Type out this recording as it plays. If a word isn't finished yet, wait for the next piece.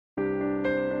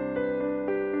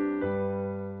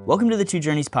Welcome to the Two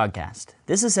Journeys podcast.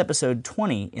 This is episode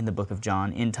 20 in the book of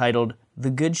John, entitled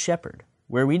The Good Shepherd,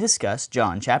 where we discuss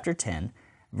John chapter 10,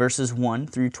 verses 1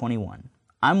 through 21.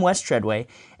 I'm Wes Treadway,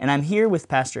 and I'm here with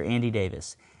Pastor Andy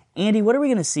Davis. Andy, what are we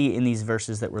going to see in these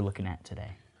verses that we're looking at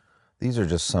today? These are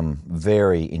just some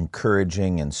very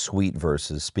encouraging and sweet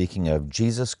verses speaking of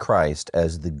Jesus Christ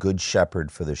as the good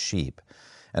shepherd for the sheep,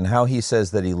 and how he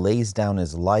says that he lays down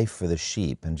his life for the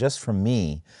sheep. And just for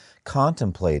me,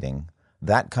 contemplating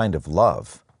that kind of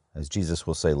love, as Jesus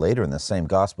will say later in the same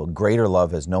gospel, greater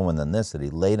love has no one than this, that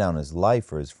he lay down his life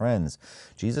for his friends.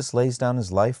 Jesus lays down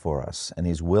his life for us, and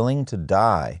he's willing to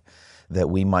die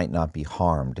that we might not be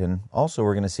harmed. And also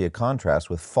we're going to see a contrast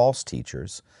with false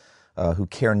teachers who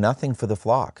care nothing for the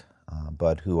flock,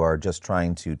 but who are just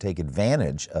trying to take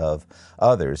advantage of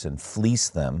others and fleece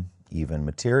them, even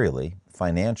materially,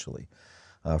 financially,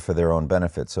 for their own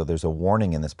benefit. So there's a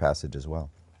warning in this passage as well.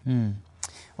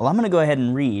 Well, I'm going to go ahead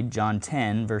and read John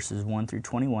 10, verses 1 through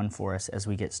 21 for us as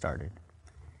we get started.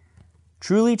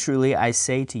 Truly, truly, I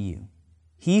say to you,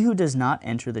 he who does not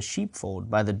enter the sheepfold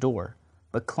by the door,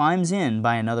 but climbs in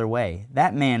by another way,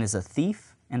 that man is a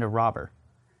thief and a robber.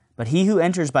 But he who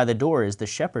enters by the door is the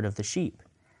shepherd of the sheep.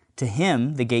 To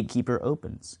him the gatekeeper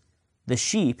opens. The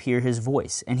sheep hear his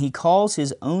voice, and he calls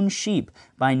his own sheep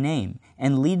by name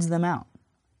and leads them out.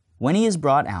 When he has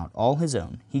brought out all his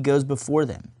own, he goes before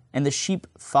them, and the sheep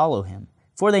follow him,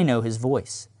 for they know his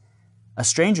voice. A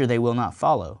stranger they will not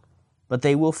follow, but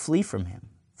they will flee from him,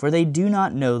 for they do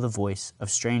not know the voice of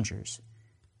strangers.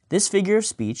 This figure of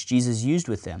speech Jesus used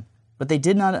with them, but they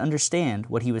did not understand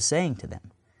what he was saying to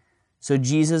them. So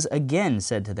Jesus again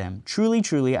said to them, Truly,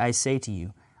 truly, I say to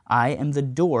you, I am the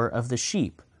door of the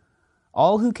sheep.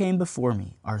 All who came before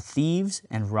me are thieves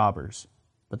and robbers,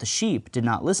 but the sheep did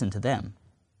not listen to them.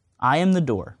 I am the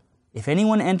door. If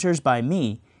anyone enters by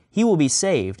me, he will be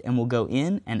saved and will go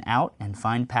in and out and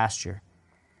find pasture.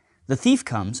 The thief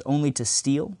comes only to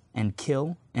steal and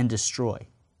kill and destroy.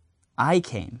 I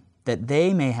came that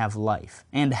they may have life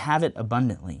and have it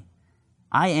abundantly.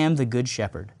 I am the good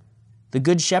shepherd. The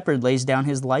good shepherd lays down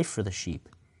his life for the sheep.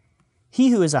 He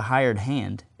who is a hired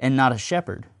hand and not a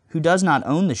shepherd, who does not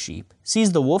own the sheep,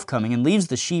 sees the wolf coming and leaves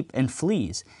the sheep and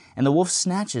flees, and the wolf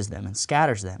snatches them and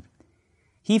scatters them.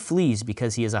 He flees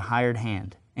because he is a hired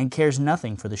hand and cares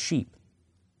nothing for the sheep.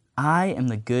 I am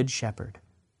the good shepherd.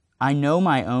 I know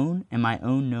my own, and my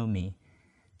own know me,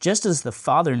 just as the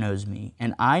Father knows me,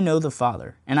 and I know the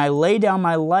Father, and I lay down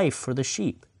my life for the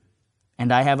sheep.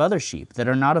 And I have other sheep that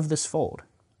are not of this fold.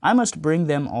 I must bring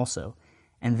them also,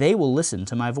 and they will listen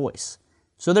to my voice.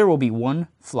 So there will be one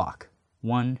flock,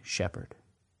 one shepherd.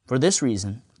 For this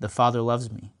reason the Father loves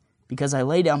me, because I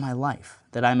lay down my life,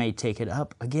 that I may take it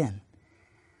up again.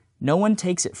 No one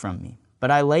takes it from me,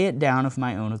 but I lay it down of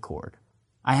my own accord.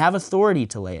 I have authority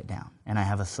to lay it down, and I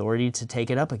have authority to take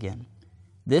it up again.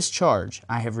 This charge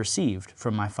I have received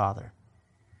from my Father.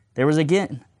 There was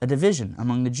again a division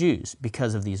among the Jews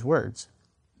because of these words.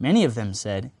 Many of them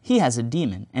said, He has a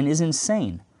demon and is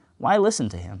insane. Why listen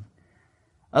to him?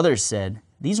 Others said,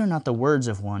 These are not the words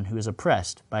of one who is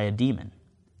oppressed by a demon.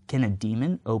 Can a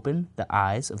demon open the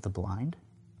eyes of the blind?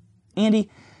 Andy,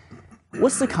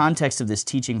 what's the context of this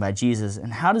teaching by Jesus,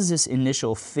 and how does this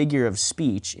initial figure of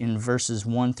speech in verses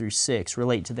 1 through 6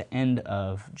 relate to the end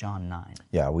of John 9?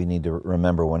 Yeah, we need to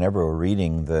remember whenever we're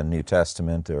reading the New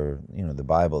Testament or the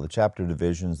Bible, the chapter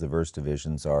divisions, the verse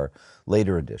divisions are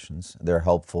later additions. They're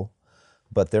helpful,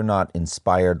 but they're not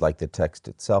inspired like the text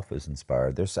itself is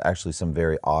inspired. There's actually some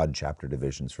very odd chapter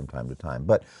divisions from time to time.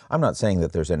 But I'm not saying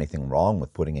that there's anything wrong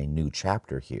with putting a new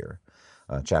chapter here.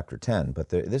 Chapter 10, but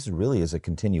this really is a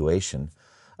continuation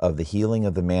of the healing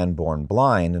of the man born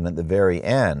blind, and at the very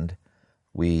end,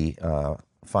 we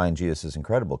find Jesus'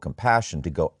 incredible compassion to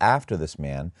go after this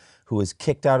man who was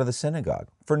kicked out of the synagogue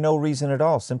for no reason at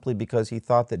all, simply because he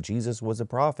thought that Jesus was a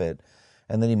prophet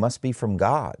and that he must be from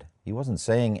God. He wasn't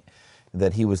saying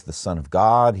that he was the Son of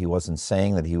God. He wasn't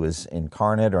saying that he was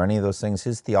incarnate or any of those things.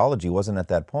 His theology wasn't at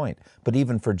that point. But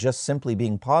even for just simply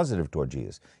being positive toward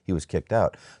Jesus, he was kicked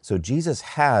out. So Jesus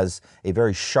has a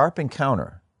very sharp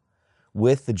encounter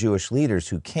with the Jewish leaders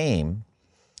who came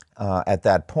at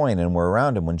that point and were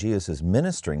around him when Jesus is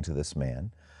ministering to this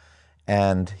man.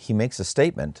 And he makes a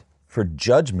statement, For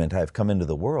judgment I have come into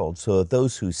the world, so that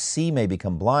those who see may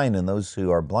become blind, and those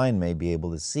who are blind may be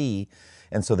able to see.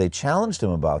 And so they challenged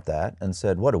him about that and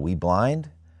said, What, are we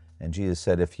blind? And Jesus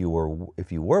said, if you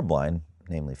were blind,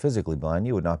 namely physically blind,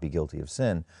 you would not be guilty of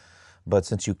sin. But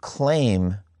since you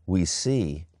claim we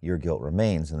see, your guilt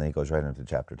remains. And then he goes right into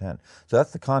chapter 10. So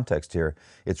that's the context here.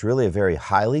 It's really a very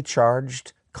highly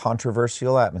charged,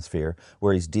 controversial atmosphere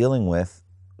where he's dealing with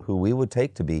who we would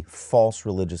take to be false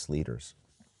religious leaders.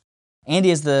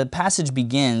 Andy, as the passage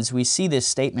begins, we see this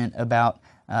statement about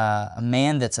a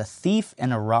man that's a thief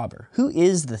and a robber. Who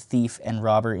is the thief and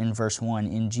robber in verse 1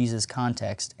 in Jesus'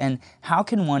 context, and how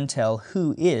can one tell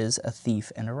who is a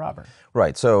thief and a robber?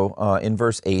 Right, so in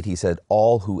verse 8 he said,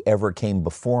 all who ever came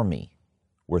before me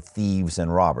were thieves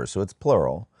and robbers. So it's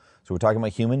plural. So we're talking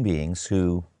about human beings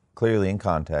who, clearly in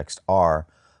context, are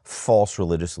false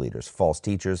religious leaders, false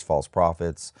teachers, false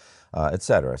prophets,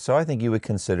 etc. So I think you would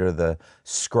consider the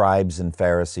scribes and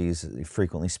Pharisees,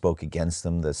 frequently spoke against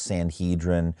them, the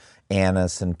Sanhedrin,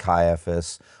 Annas and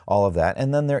Caiaphas, all of that,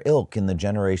 and then their ilk in the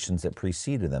generations that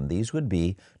preceded them. These would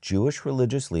be Jewish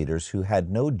religious leaders who had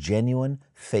no genuine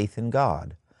faith in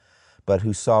God, but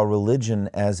who saw religion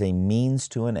as a means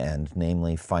to an end,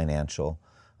 namely financial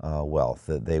wealth,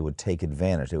 that they would take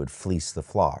advantage, they would fleece the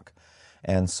flock.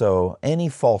 And so any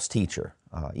false teacher,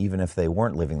 even if they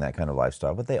weren't living that kind of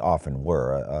lifestyle, but they often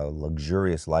were, a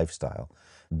luxurious lifestyle,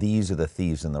 these are the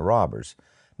thieves and the robbers.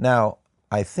 Now,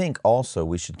 I think also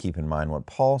we should keep in mind what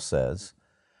Paul says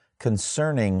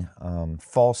concerning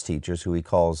false teachers, who he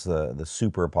calls the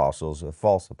super apostles, the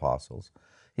false apostles.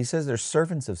 He says they're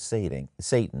servants of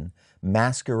Satan,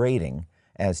 masquerading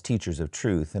as teachers of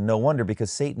truth. And no wonder,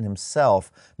 because Satan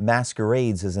himself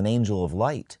masquerades as an angel of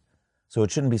light. So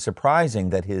it shouldn't be surprising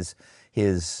that his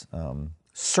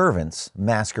servants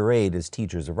masquerade as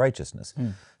teachers of righteousness.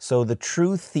 So the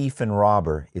true thief and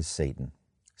robber is Satan.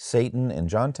 Satan, in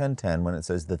John 10:10, when it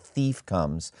says, the thief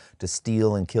comes to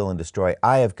steal and kill and destroy,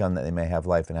 I have come that they may have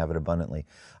life and have it abundantly.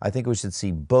 I think we should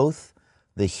see both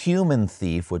the human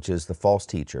thief, which is the false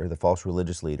teacher, the false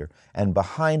religious leader, and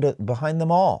behind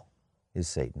them all is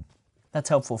Satan. That's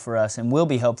helpful for us, and will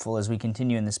be helpful as we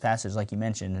continue in this passage, like you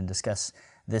mentioned, and discuss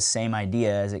this same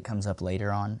idea as it comes up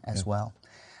later on as well.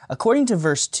 According to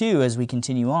verse 2, as we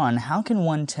continue on, how can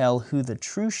one tell who the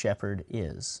true shepherd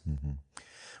is?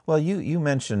 Well, you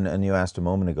mentioned, and you asked a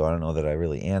moment ago, I don't know that I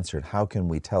really answered, how can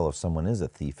we tell if someone is a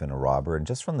thief and a robber? And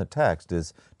just from the text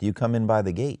is, do you come in by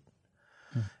the gate?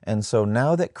 And so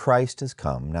now that Christ has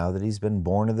come, now that he's been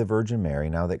born of the Virgin Mary,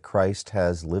 now that Christ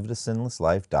has lived a sinless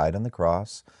life, died on the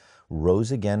cross,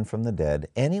 rose again from the dead,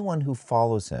 anyone who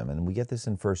follows him, and we get this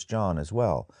in 1 John as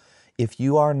well, if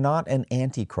you are not an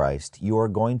antichrist, you are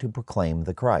going to proclaim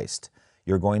the Christ.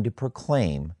 You're going to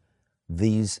proclaim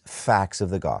these facts of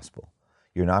the gospel.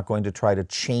 You're not going to try to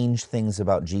change things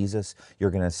about Jesus.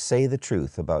 You're going to say the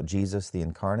truth about Jesus, the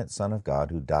incarnate Son of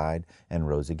God, who died and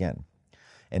rose again.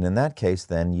 And in that case,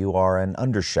 then, you are an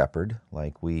under-shepherd,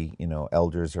 like we,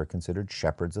 elders are considered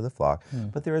shepherds of the flock.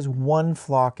 But there is one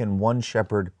flock and one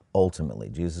shepherd ultimately.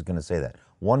 Jesus is going to say that.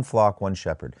 One flock, one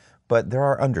shepherd. But there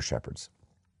are under-shepherds.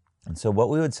 And so what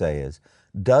we would say is,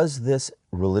 does this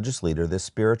religious leader, this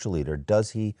spiritual leader,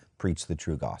 does he preach the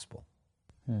true gospel?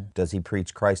 Does he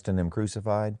preach Christ and him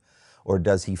crucified? Or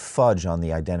does he fudge on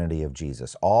the identity of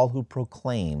Jesus? All who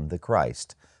proclaim the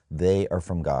Christ, they are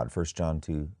from God. 1 John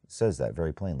 2 says that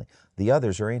very plainly. The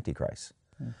others are antichrists.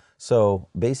 So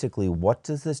basically, what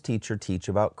does this teacher teach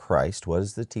about Christ? What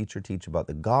does the teacher teach about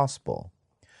the gospel?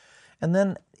 And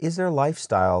then, is their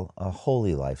lifestyle a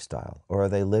holy lifestyle? Or are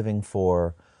they living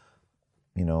for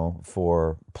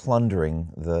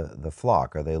plundering the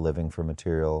flock? Are they living for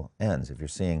material ends? If you're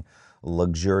seeing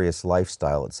luxurious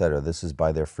lifestyle, etc., this is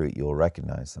by their fruit you will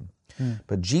recognize them.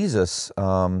 But Jesus,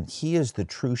 he is the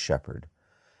true shepherd.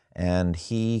 And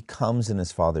he comes in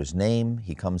his Father's name.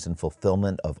 He comes in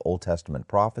fulfillment of Old Testament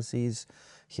prophecies.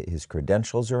 His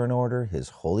credentials are in order. His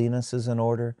holiness is in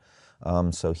order.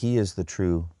 So he is the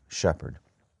true shepherd.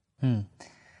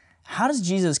 How does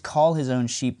Jesus call his own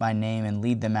sheep by name and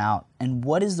lead them out? And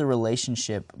what is the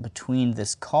relationship between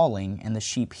this calling and the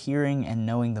sheep hearing and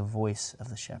knowing the voice of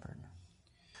the shepherd?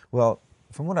 Well,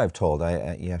 from what I've told,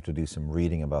 you have to do some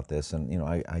reading about this. And,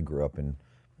 I grew up in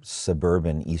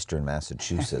suburban eastern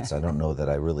Massachusetts. I don't know that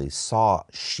I really saw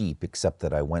sheep, except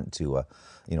that I went to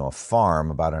a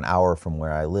farm about an hour from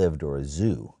where I lived, or a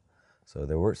zoo. So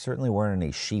there certainly weren't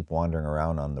any sheep wandering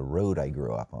around on the road I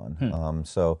grew up on.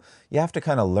 So you have to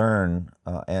kind of learn,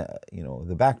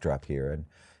 the backdrop here.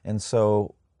 And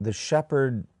so the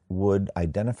shepherd would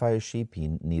identify a sheep.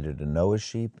 He needed to know his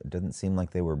sheep. It didn't seem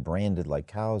like they were branded like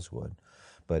cows would,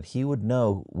 but he would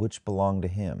know which belonged to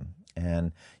him.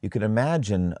 And you could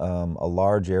imagine a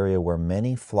large area where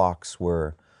many flocks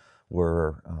were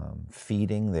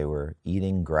feeding, they were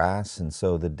eating grass, and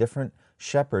so the different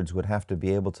shepherds would have to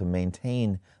be able to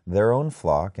maintain their own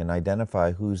flock and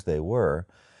identify whose they were,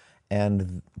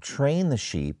 and train the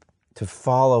sheep to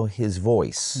follow his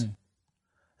voice.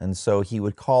 And so he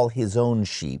would call his own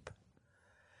sheep,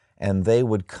 and they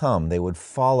would come, they would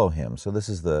follow him. So this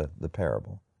is the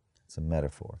parable. It's a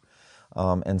metaphor.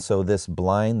 And so this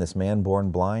man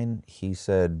born blind, he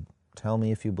said, tell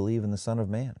me if you believe in the Son of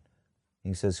Man.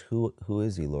 He says, who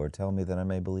is he, Lord? Tell me that I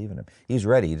may believe in him. He's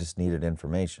ready, he just needed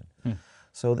information.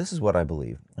 So this is what I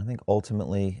believe. I think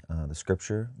ultimately the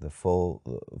Scripture, the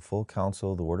full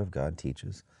counsel of the Word of God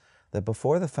teaches that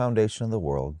before the foundation of the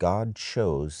world, God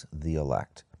chose the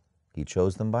elect. He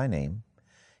chose them by name.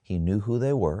 He knew who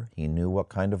they were. He knew what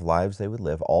kind of lives they would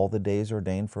live. All the days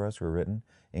ordained for us were written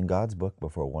in God's book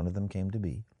before one of them came to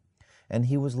be. And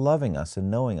he was loving us and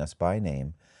knowing us by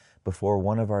name before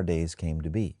one of our days came to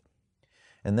be.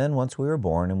 And then once we were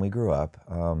born and we grew up,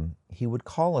 he would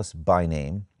call us by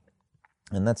name,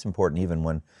 and that's important even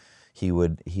when he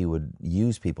would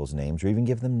use people's names or even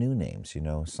give them new names. You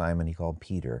know, Simon he called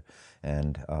Peter,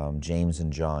 and James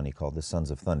and John he called the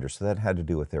sons of thunder. So that had to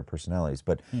do with their personalities.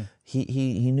 But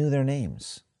he knew their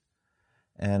names,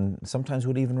 and sometimes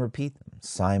would even repeat them.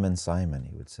 Simon, Simon,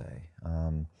 he would say.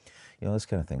 This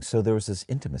kind of thing. So there was this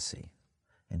intimacy.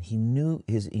 And he knew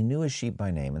his sheep by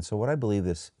name. And so what I believe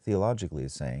this theologically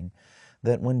is saying,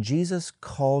 that when Jesus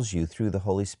calls you through the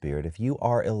Holy Spirit, if you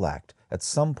are elect, at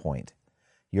some point,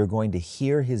 you're going to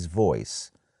hear his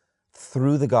voice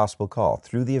through the gospel call,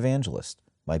 through the evangelist.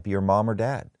 Might be your mom or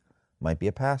dad, might be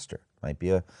a pastor, might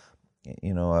be a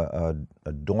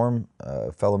dorm,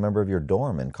 fellow member of your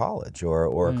dorm in college,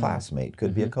 or a classmate,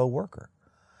 could be a co-worker.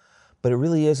 But it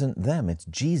really isn't them, it's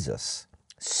Jesus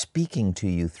speaking to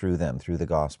you through them, through the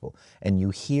gospel. And you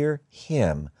hear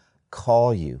him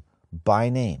call you by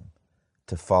name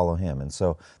to follow him. And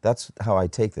so that's how I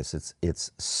take this.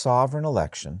 It's sovereign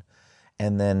election,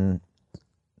 and then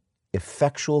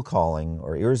effectual calling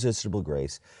or irresistible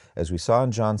grace. As we saw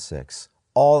in John 6,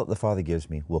 all that the Father gives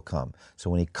me will come.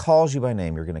 So when he calls you by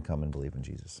name, you're going to come and believe in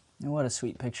Jesus. And what a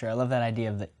sweet picture. I love that idea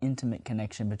of the intimate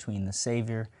connection between the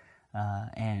Savior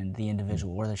and the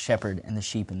individual, or the shepherd and the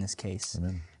sheep in this case.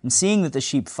 Amen. And seeing that the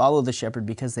sheep follow the shepherd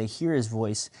because they hear his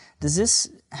voice, does this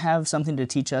have something to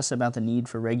teach us about the need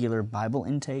for regular Bible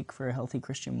intake for a healthy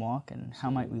Christian walk, and how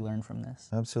might we learn from this?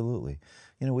 Absolutely.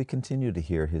 We continue to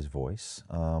hear his voice.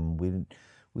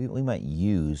 We might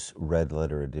use red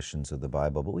letter editions of the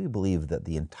Bible, but we believe that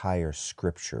the entire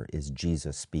Scripture is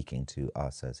Jesus speaking to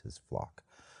us as his flock.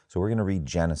 So we're going to read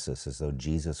Genesis as though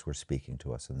Jesus were speaking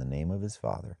to us in the name of his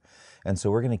Father. And so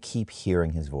we're going to keep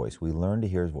hearing his voice. We learn to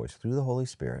hear his voice through the Holy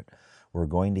Spirit. We're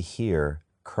going to hear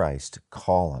Christ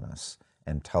call on us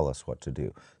and tell us what to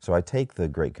do. So I take the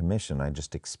Great Commission, I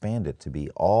just expand it to be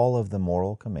all of the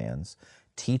moral commands,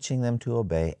 teaching them to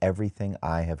obey everything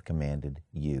I have commanded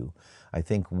you. I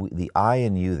think the I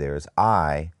in you there is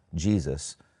I,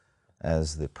 Jesus,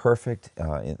 as the perfect,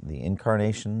 the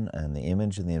incarnation and the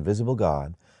image and the invisible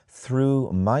God, through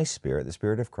my Spirit, the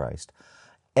Spirit of Christ.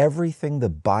 Everything the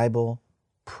Bible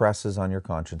presses on your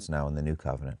conscience now in the New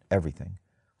Covenant, everything,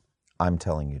 I'm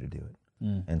telling you to do it.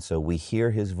 And so we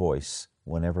hear his voice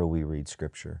whenever we read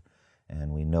Scripture,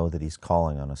 and we know that he's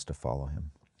calling on us to follow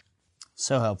him.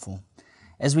 So helpful.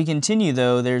 As we continue,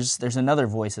 though, there's another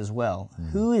voice as well.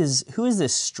 Who is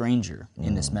this stranger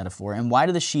in this metaphor, and why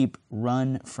do the sheep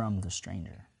run from the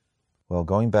stranger? Well,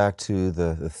 going back to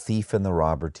the thief and the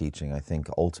robber teaching, I think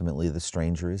ultimately the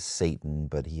stranger is Satan,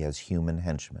 but he has human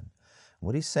henchmen.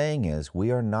 What he's saying is we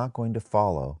are not going to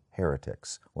follow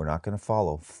heretics. We're not going to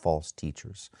follow false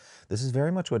teachers. This is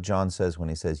very much what John says when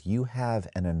he says, you have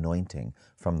an anointing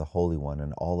from the Holy One,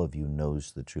 and all of you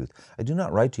knows the truth. I do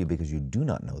not write to you because you do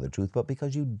not know the truth, but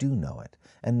because you do know it,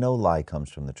 and no lie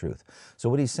comes from the truth. So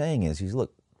what he's saying is,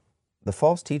 look, the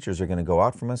false teachers are going to go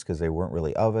out from us because they weren't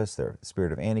really of us. They're the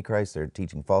spirit of Antichrist. They're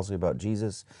teaching falsely about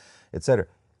Jesus, etc.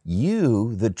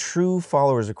 You, the true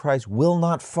followers of Christ, will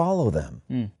not follow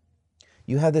them.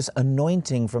 You have this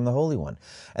anointing from the Holy One,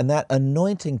 and that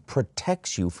anointing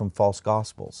protects you from false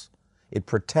gospels. It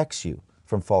protects you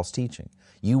from false teaching.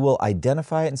 You will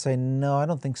identify it and say, no, I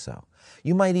don't think so.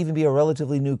 You might even be a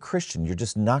relatively new Christian. You're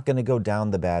just not going to go down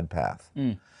the bad path.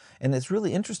 And it's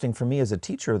really interesting for me as a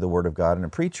teacher of the Word of God and a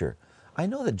preacher. I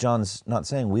know that John's not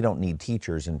saying we don't need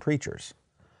teachers and preachers.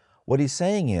 What he's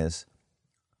saying is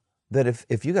that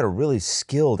if you got a really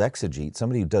skilled exegete,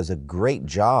 somebody who does a great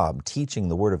job teaching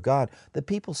the Word of God, the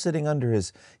people sitting under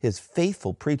his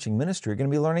faithful preaching ministry are going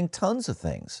to be learning tons of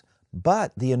things.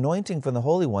 But the anointing from the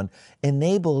Holy One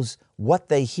enables what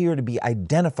they hear to be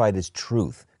identified as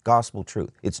truth, gospel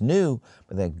truth. It's new,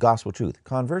 but then gospel truth.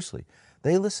 Conversely,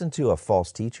 they listen to a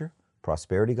false teacher,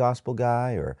 prosperity gospel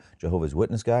guy, or Jehovah's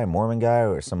Witness guy, Mormon guy,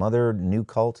 or some other new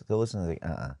cult. They'll listen and think,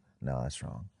 no, that's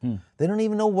wrong. They don't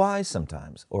even know why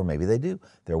sometimes, or maybe they do.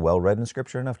 They're well read in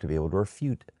Scripture enough to be able to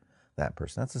refute that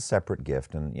person. That's a separate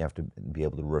gift, and you have to be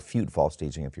able to refute false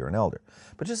teaching if you're an elder.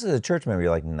 But just as a church member,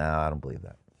 you're like, nah, I don't believe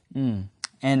that.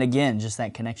 And again, just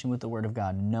that connection with the Word of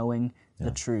God, knowing the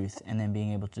truth, and then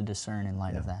being able to discern in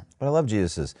light of that. But I love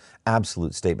Jesus'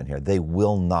 absolute statement here. They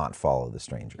will not follow the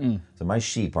stranger. So my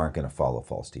sheep aren't going to follow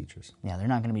false teachers. Yeah, they're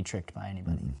not going to be tricked by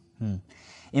anybody.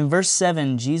 In verse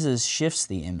 7, Jesus shifts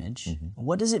the image.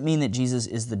 What does it mean that Jesus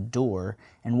is the door,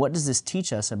 and what does this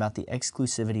teach us about the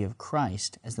exclusivity of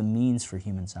Christ as the means for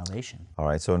human salvation? All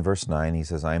right, so in verse 9, he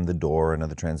says, I am the door.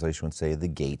 Another translation would say the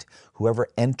gate. Whoever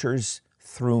enters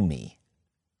through me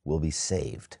will be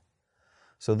saved.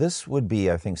 So this would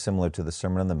be, I think, similar to the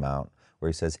Sermon on the Mount, where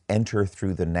he says, enter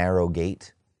through the narrow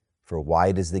gate, for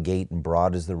wide is the gate and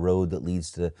broad is the road that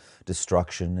leads to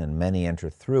destruction, and many enter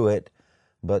through it,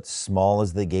 but small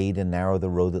is the gate and narrow the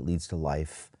road that leads to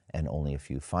life, and only a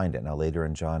few find it. Now later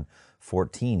in John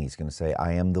 14, he's going to say,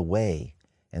 I am the way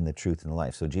and the truth and the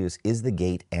life. So Jesus is the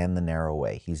gate and the narrow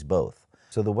way. He's both.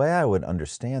 So the way I would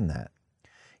understand that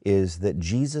is that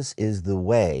Jesus is the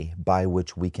way by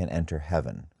which we can enter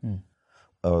heaven.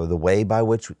 The way by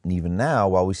which, even now,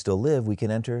 while we still live, we can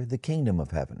enter the kingdom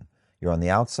of heaven. You're on the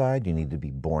outside, you need to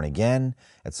be born again.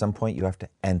 At some point, you have to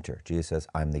enter. Jesus says,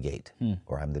 I'm the gate,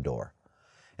 or I'm the door.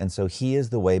 And so he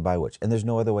is the way by which, and there's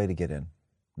no other way to get in,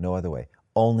 no other way,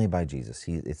 only by Jesus.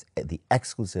 It's the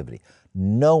exclusivity.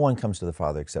 No one comes to the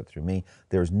Father except through me.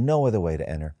 There's no other way to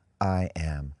enter. I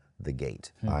am the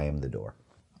gate. I am the door.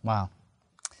 Wow.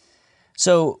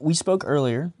 So we spoke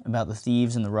earlier about the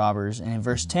thieves and the robbers, and in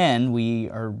verse 10, we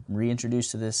are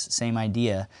reintroduced to this same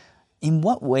idea. In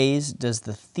what ways does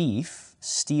the thief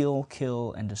steal,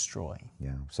 kill, and destroy?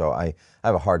 Yeah, so I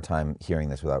have a hard time hearing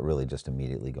this without really just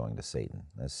immediately going to Satan.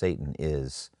 Satan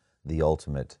is the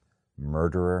ultimate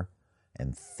murderer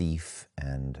and thief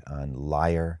and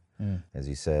liar. As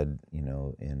he said,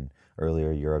 in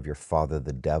earlier, you're of your father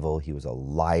the devil. He was a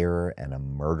liar and a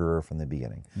murderer from the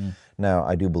beginning. Now,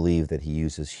 I do believe that he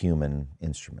uses human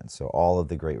instruments. So all of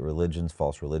the great religions,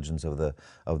 false religions of the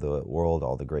world,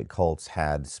 all the great cults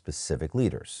had specific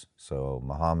leaders. So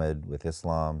Muhammad with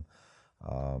Islam,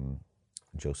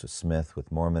 Joseph Smith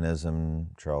with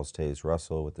Mormonism, Charles Taze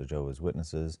Russell with the Jehovah's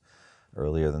Witnesses.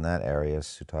 Earlier than that,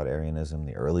 Arius, who taught Arianism,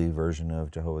 the early version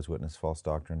of Jehovah's Witness false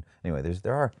doctrine. Anyway,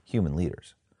 there are human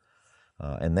leaders.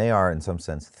 And they are, in some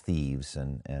sense, thieves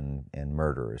and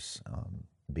murderers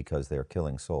because they're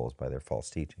killing souls by their false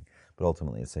teaching. But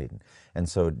ultimately, it's Satan. And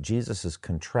so Jesus is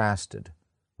contrasted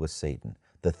with Satan.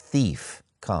 The thief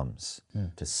comes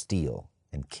to steal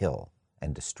and kill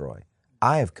and destroy.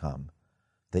 I have come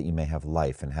that you may have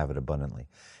life and have it abundantly.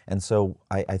 And so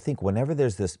I think whenever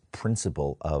there's this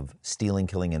principle of stealing,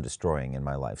 killing, and destroying in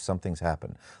my life, something's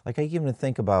happened. Like I even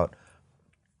think about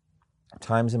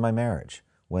times in my marriage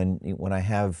when I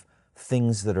have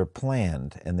things that are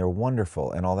planned and they're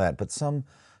wonderful and all that, but some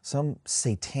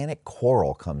satanic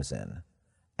quarrel comes in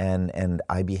and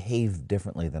I behave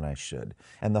differently than I should.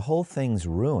 And the whole thing's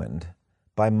ruined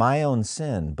by my own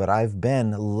sin, but I've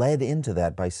been led into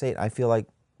that by Satan. I feel like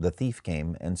the thief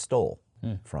came and stole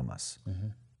from us.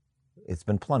 It's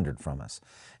been plundered from us.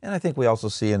 And I think we also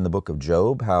see in the book of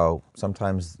Job how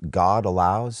sometimes God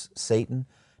allows Satan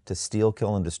to steal,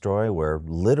 kill, and destroy, where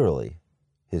literally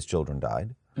his children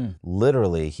died.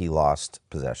 Literally he lost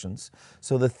possessions.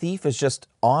 So the thief is just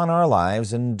on our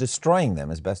lives and destroying them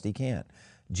as best he can.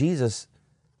 Jesus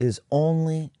is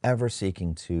only ever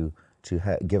seeking to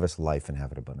give us life and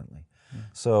have it abundantly.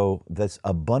 So this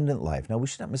abundant life. Now, we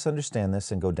should not misunderstand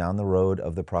this and go down the road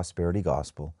of the prosperity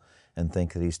gospel and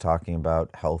think that he's talking about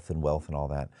health and wealth and all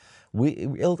that.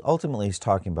 Ultimately, he's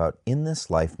talking about in this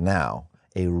life now,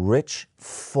 a rich,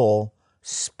 full,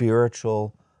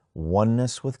 spiritual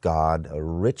oneness with God, a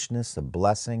richness, a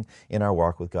blessing in our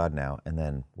walk with God now, and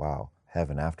then, wow,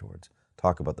 heaven afterwards.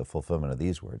 Talk about the fulfillment of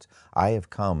these words. I have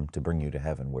come to bring you to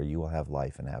heaven where you will have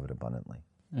life and have it abundantly.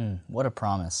 What a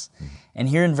promise. And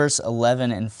here in verse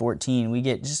 11 and 14, we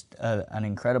get just an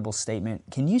incredible statement.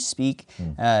 Can you speak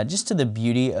just to the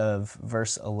beauty of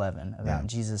verse 11 about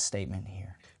Jesus' statement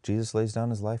here? Jesus lays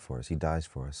down his life for us. He dies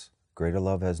for us. Greater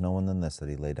love has no one than this, that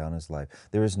he laid down his life.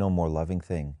 There is no more loving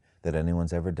thing that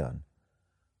anyone's ever done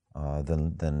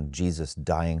than Jesus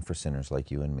dying for sinners like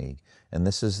you and me. And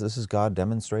this is God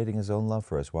demonstrating his own love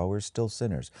for us while we're still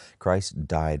sinners. Christ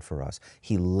died for us.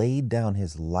 He laid down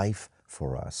his life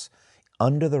for us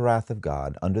under the wrath of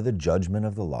God, under the judgment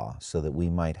of the law, so that we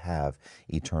might have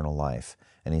eternal life.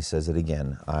 And he says it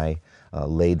again, I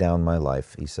lay down my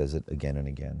life. He says it again and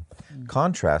again.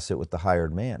 Contrast it with the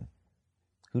hired man,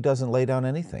 who doesn't lay down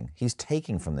anything. He's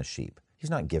taking from the sheep. He's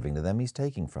not giving to them, he's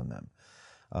taking from them.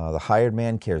 The hired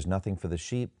man cares nothing for the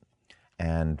sheep,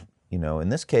 and You know, in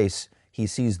this case, he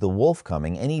sees the wolf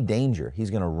coming, any danger, he's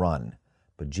going to run.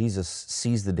 But Jesus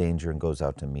sees the danger and goes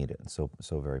out to meet it. And so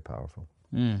very powerful.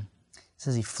 It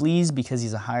says he flees because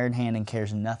he's a hired hand and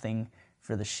cares nothing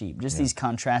for the sheep. Just these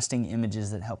contrasting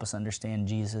images that help us understand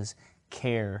Jesus'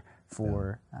 care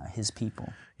for his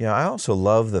people. Yeah, I also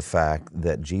love the fact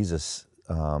that Jesus,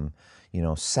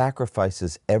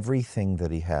 sacrifices everything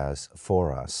that he has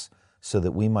for us so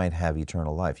that we might have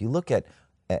eternal life. You look at,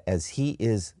 as he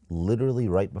is literally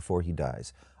right before he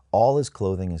dies, all his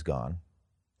clothing is gone.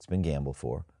 It's been gambled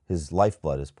for. His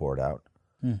lifeblood is poured out.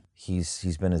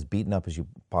 He's been as beaten up as you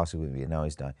possibly be. Now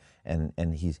he's dying,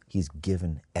 and he's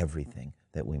given everything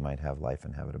that we might have life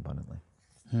and have it abundantly.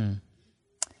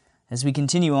 As we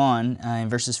continue on in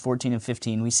verses 14 and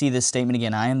 15, we see this statement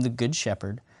again, I am the good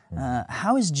shepherd.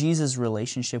 How is Jesus'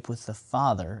 relationship with the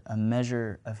Father a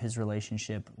measure of his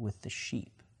relationship with the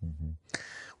sheep?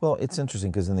 Well, it's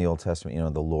interesting because in the Old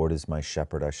Testament, the Lord is my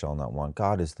shepherd, I shall not want.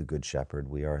 God is the good shepherd.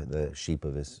 We are the sheep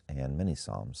of his hand. Many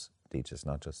Psalms teach us,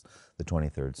 not just the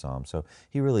 23rd Psalm. So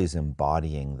he really is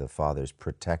embodying the Father's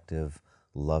protective,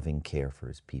 loving care for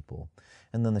his people.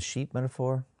 And then the sheep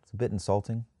metaphor, it's a bit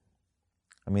insulting.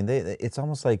 I mean, it's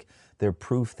almost like they're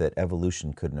proof that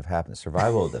evolution couldn't have happened.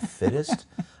 Survival of the fittest.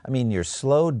 I mean, you're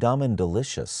slow, dumb, and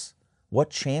delicious. What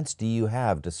chance do you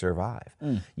have to survive?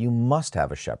 You must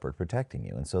have a shepherd protecting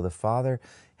you. And so the Father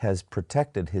has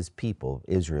protected his people,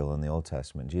 Israel in the Old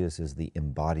Testament. Jesus is the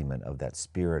embodiment of that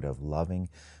spirit of loving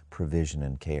provision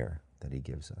and care that he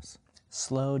gives us.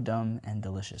 Slow, dumb, and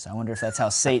delicious. I wonder if that's how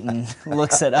Satan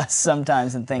looks at us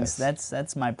sometimes and thinks,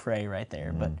 that's my prey right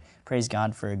there. But praise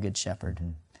God for a good shepherd.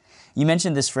 You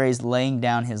mentioned this phrase, laying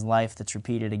down his life, that's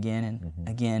repeated again and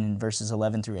again in verses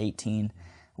 11 through 18.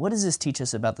 What does this teach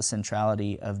us about the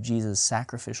centrality of Jesus'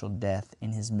 sacrificial death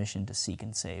in his mission to seek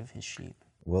and save his sheep?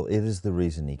 Well, it is the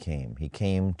reason he came. He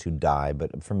came to die,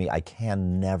 but for me, I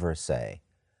can never say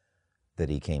that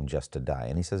he came just to die.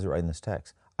 And he says it right in this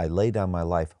text. I lay down my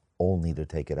life only to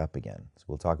take it up again. So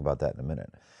we'll talk about that in a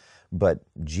minute. But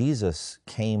Jesus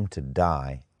came to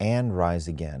die and rise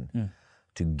again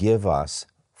to give us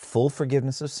full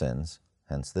forgiveness of sins,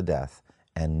 hence the death,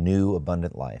 and new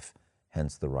abundant life,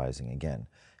 hence the rising again.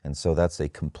 And so that's a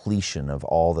completion of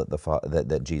all that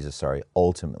that Jesus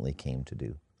ultimately came to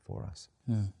do for us.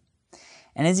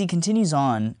 And as he continues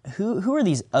on, who are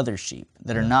these other sheep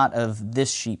that are not of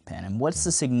this sheep pen? And what's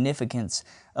the significance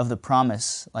of the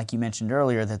promise, like you mentioned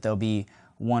earlier, that there'll be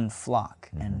one flock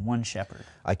and one shepherd?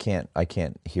 I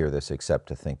can't hear this except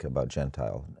to think about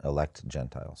elect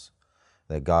Gentiles.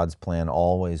 That God's plan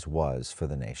always was for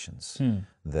the nations.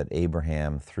 That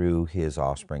Abraham, through his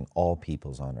offspring, all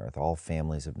peoples on earth, all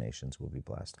families of nations will be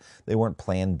blessed. They weren't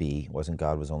plan B.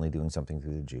 God was only doing something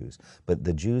through the Jews. But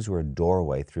the Jews were a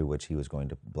doorway through which he was going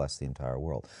to bless the entire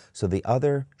world. So the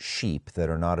other sheep that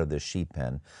are not of this sheep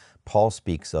pen, Paul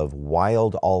speaks of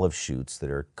wild olive shoots that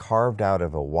are carved out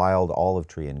of a wild olive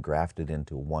tree and grafted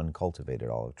into one cultivated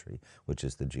olive tree, which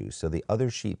is the Jews. So the other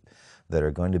sheep that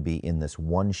are going to be in this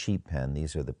one sheep pen,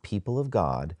 these are the people of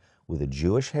God with a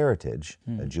Jewish heritage,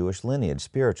 a Jewish lineage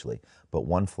spiritually, but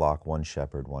one flock, one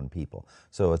shepherd, one people.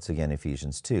 So it's again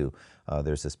Ephesians 2.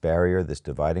 There's this barrier, this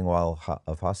dividing wall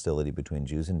of hostility between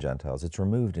Jews and Gentiles. It's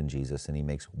removed in Jesus, and he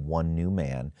makes one new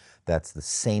man. That's the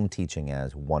same teaching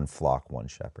as one flock, one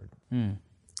shepherd.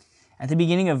 At the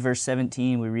beginning of verse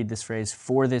 17, we read this phrase,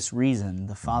 for this reason,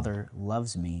 the Father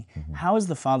loves me. How is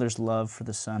the Father's love for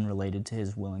the Son related to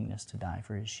his willingness to die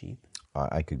for his sheep?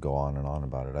 I could go on and on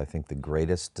about it. I think the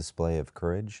greatest display of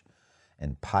courage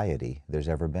and piety there's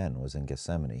ever been was in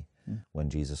Gethsemane, when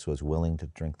Jesus was willing to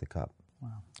drink the cup. Wow.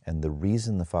 And the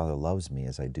reason the Father loves me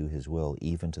is I do his will,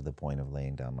 even to the point of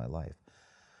laying down my life.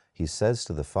 He says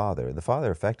to the Father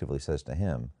effectively says to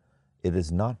him, it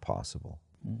is not possible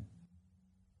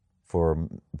for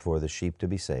the sheep to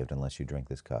be saved unless you drink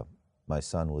this cup. My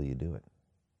Son, will you do it?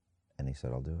 And he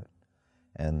said, I'll do it.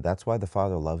 And that's why the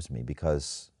Father loves me,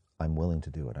 because I'm willing to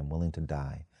do it. I'm willing to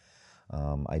die.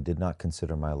 I did not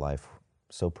consider my life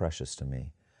so precious to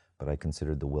me, but I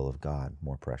considered the will of God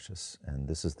more precious. And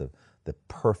this is the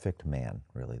perfect man,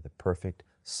 really, the perfect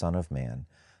Son of Man,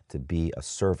 to be a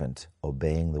servant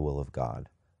obeying the will of God.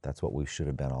 That's what we should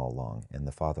have been all along, and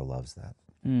the Father loves that.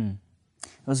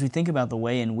 As we think about the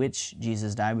way in which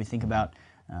Jesus died, we think about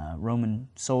Roman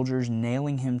soldiers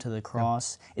nailing him to the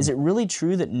cross. Is it really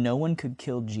true that no one could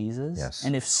kill Jesus? Yes.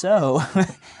 And if so,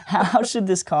 how should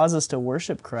this cause us to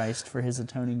worship Christ for his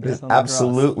atoning death on the cross?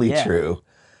 Absolutely true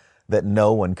that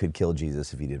no one could kill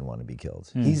Jesus if he didn't want to be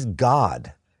killed. He's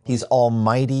God. He's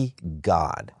Almighty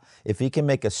God. If he can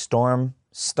make a storm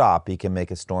stop, he can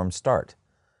make a storm start.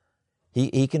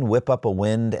 He can whip up a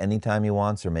wind anytime he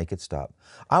wants or make it stop.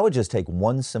 I would just take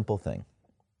one simple thing,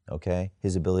 okay?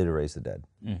 His ability to raise the dead.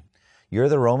 You're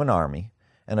the Roman army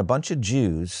and a bunch of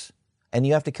Jews, and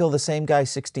you have to kill the same guy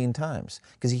 16 times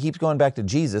because he keeps going back to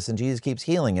Jesus, and Jesus keeps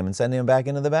healing him and sending him back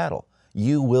into the battle.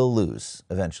 You will lose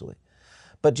eventually.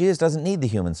 But Jesus doesn't need the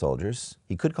human soldiers.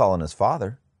 He could call on his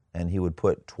Father, and he would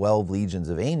put 12 legions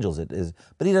of angels,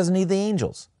 but he doesn't need the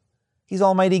angels. He's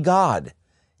Almighty God.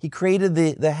 He created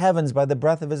the heavens by the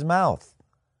breath of his mouth.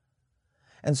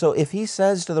 And so if he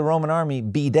says to the Roman army,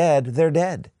 be dead, they're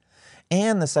dead.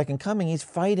 And the second coming, he's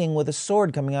fighting with a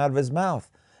sword coming out of his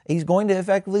mouth. He's going to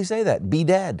effectively say that, be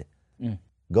dead,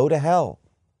 go to hell.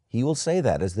 He will say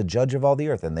that as the judge of all the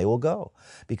earth, and they will go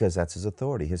because that's his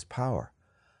authority, his power.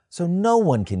 So no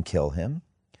one can kill him.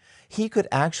 He could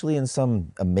actually, in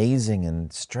some amazing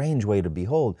and strange way to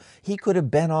behold, he could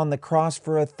have been on the cross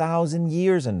for 1,000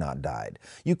 years and not died.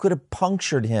 You could have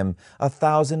punctured him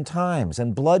 1,000 times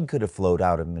and blood could have flowed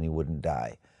out of him and he wouldn't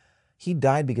die. He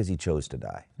died because he chose to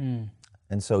die.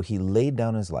 And so he laid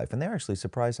down his life. And they're actually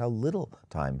surprised how little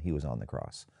time he was on the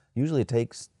cross. Usually it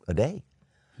takes a day.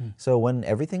 So when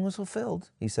everything was fulfilled,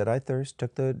 he said, I thirst,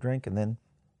 took the drink, and then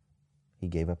he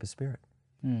gave up his spirit.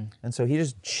 And so he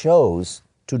just chose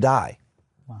to die.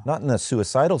 Not in a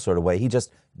suicidal sort of way. He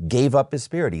just gave up his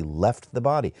spirit. He left the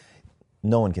body.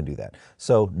 No one can do that.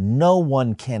 So no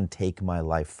one can take my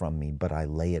life from me, but I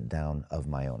lay it down of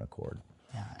my own accord.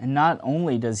 Yeah. And not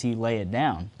only does he lay it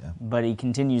down, but he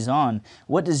continues on.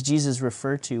 What does Jesus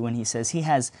refer to when he says he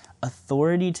has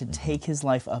authority to take his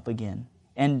life up again?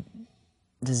 And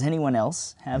does anyone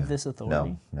else have this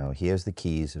authority? No. He has the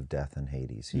keys of death and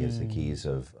Hades. He has the keys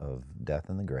of death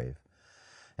and the grave.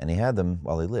 And he had them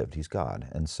while he lived. He's God.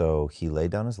 And so he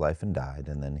laid down his life and died,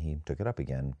 and then he took it up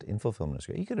again in fulfillment of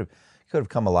Scripture. He could have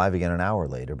come alive again an hour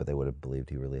later, but they would have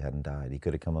believed he really hadn't died. He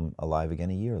could have come alive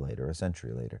again a year later, a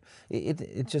century later.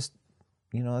 It just,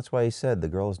 that's why he said, the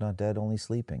girl is not dead, only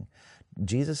sleeping.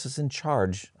 Jesus is in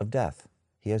charge of death.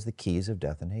 He has the keys of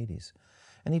death and Hades.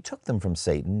 And he took them from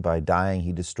Satan. By dying,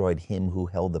 he destroyed him who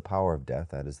held the power of death,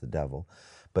 that is the devil.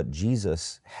 But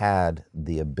Jesus had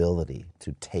the ability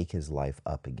to take his life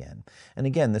up again. And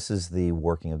again, this is the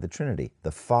working of the Trinity.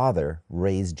 The Father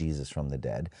raised Jesus from the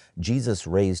dead. Jesus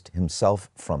raised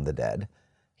himself from the dead.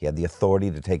 He had the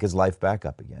authority to take his life back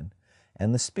up again.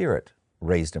 And the Spirit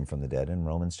raised him from the dead in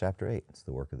Romans chapter 8. It's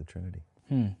the work of the Trinity.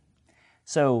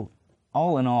 So,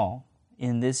 all in all,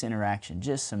 in this interaction,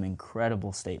 just some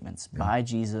incredible statements by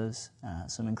Jesus,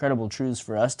 some incredible truths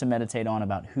for us to meditate on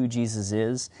about who Jesus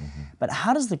is. But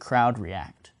how does the crowd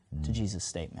react to Jesus'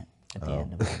 statement at the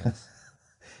end of all this?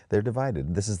 They're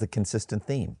divided. This is the consistent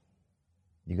theme.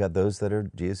 You got those that are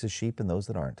Jesus' sheep and those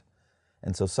that aren't.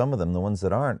 And so some of them, the ones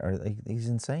that aren't, he's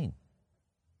insane.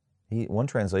 One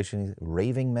translation, he's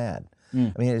raving mad.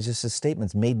 I mean, it's just his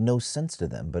statements made no sense to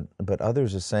them. But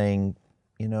others are saying,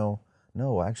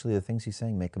 no, actually the things he's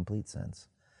saying make complete sense.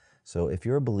 So if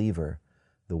you're a believer,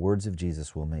 the words of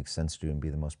Jesus will make sense to you and be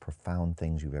the most profound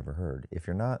things you've ever heard. If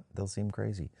you're not, they'll seem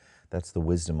crazy. That's the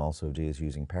wisdom also of Jesus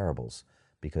using parables,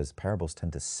 because parables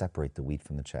tend to separate the wheat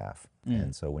from the chaff.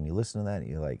 And so when you listen to that,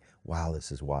 you're like, wow,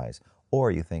 this is wise.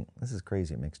 Or you think, this is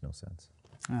crazy, it makes no sense.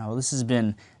 Well, this has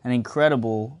been an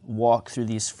incredible walk through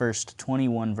these first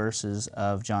 21 verses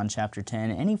of John chapter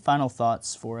 10. Any final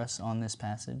thoughts for us on this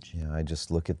passage? Yeah, I just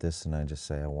look at this and I just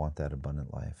say, I want that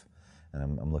abundant life. And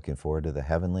I'm looking forward to the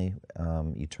heavenly,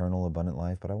 eternal, abundant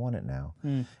life, but I want it now.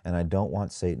 And I don't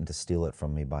want Satan to steal it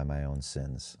from me by my own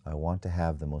sins. I want to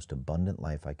have the most abundant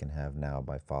life I can have now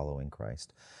by following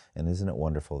Christ. And isn't it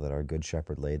wonderful that our Good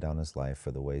Shepherd laid down his life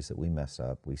for the ways that we mess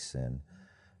up, we sin,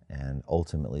 and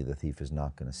ultimately the thief is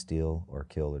not going to steal or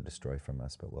kill or destroy from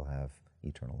us, but we'll have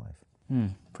eternal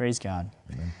life. Praise God.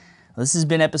 Amen. Well, this has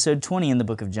been episode 20 in the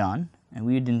book of John, and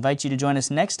we would invite you to join us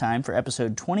next time for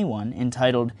episode 21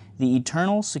 entitled The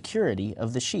Eternal Security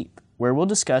of the Sheep, where we'll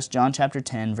discuss John chapter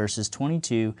 10, verses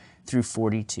 22 through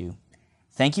 42.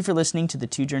 Thank you for listening to the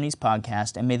Two Journeys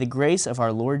podcast, and may the grace of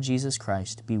our Lord Jesus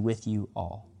Christ be with you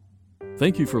all.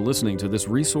 Thank you for listening to this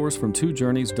resource from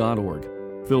twojourneys.org.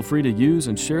 Feel free to use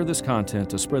and share this content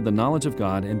to spread the knowledge of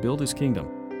God and build His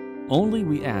kingdom. Only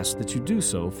we ask that you do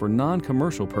so for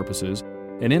non-commercial purposes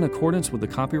and in accordance with the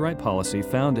copyright policy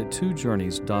found at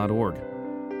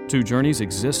twojourneys.org. Two Journeys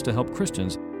exists to help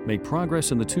Christians make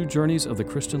progress in the two journeys of the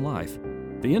Christian life,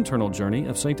 the internal journey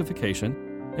of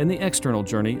sanctification and the external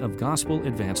journey of gospel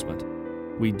advancement.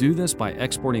 We do this by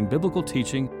exporting biblical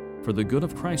teaching for the good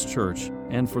of Christ's church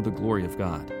and for the glory of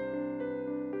God.